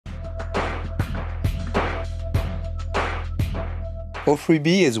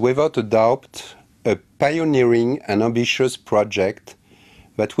O3b is without a doubt a pioneering and ambitious project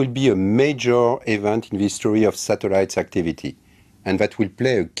that will be a major event in the history of satellites activity and that will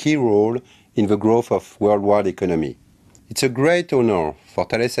play a key role in the growth of worldwide economy. It's a great honor for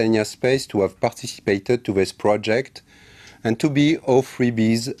Thales Alenia Space to have participated to this project and to be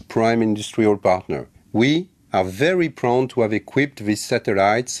O3b's prime industrial partner. We are very proud to have equipped these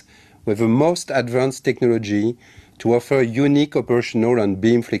satellites with the most advanced technology to offer unique operational and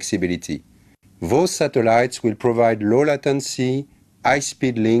beam flexibility. Those satellites will provide low latency,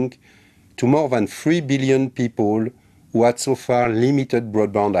 high-speed link to more than 3 billion people who had so far limited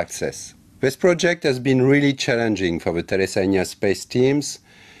broadband access. This project has been really challenging for the Thales Alenia Space teams,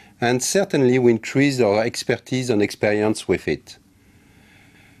 and certainly we increased our expertise and experience with it.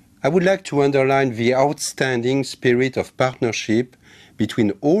 I would like to underline the outstanding spirit of partnership between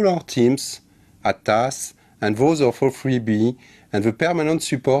all our teams at TAS and those of O3b, and the permanent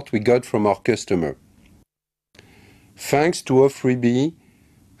support we got from our customer. Thanks to O3b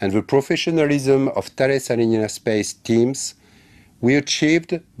and the professionalism of Thales Alenia Space teams, we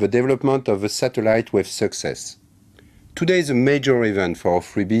achieved the development of the satellite with success. Today is a major event for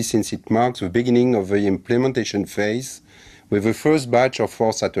O3b since it marks the beginning of the implementation phase with the first batch of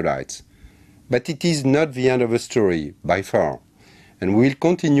 4 satellites. But it is not the end of the story, by far, and we will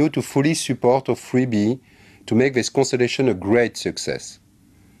continue to fully support O3b to make this constellation a great success.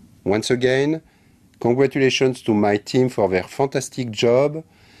 Once again, congratulations to my team for their fantastic job,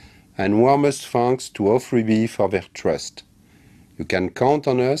 and warmest thanks to O3b for their trust. You can count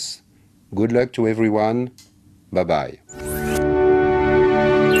on us. Good luck to everyone. Bye-bye.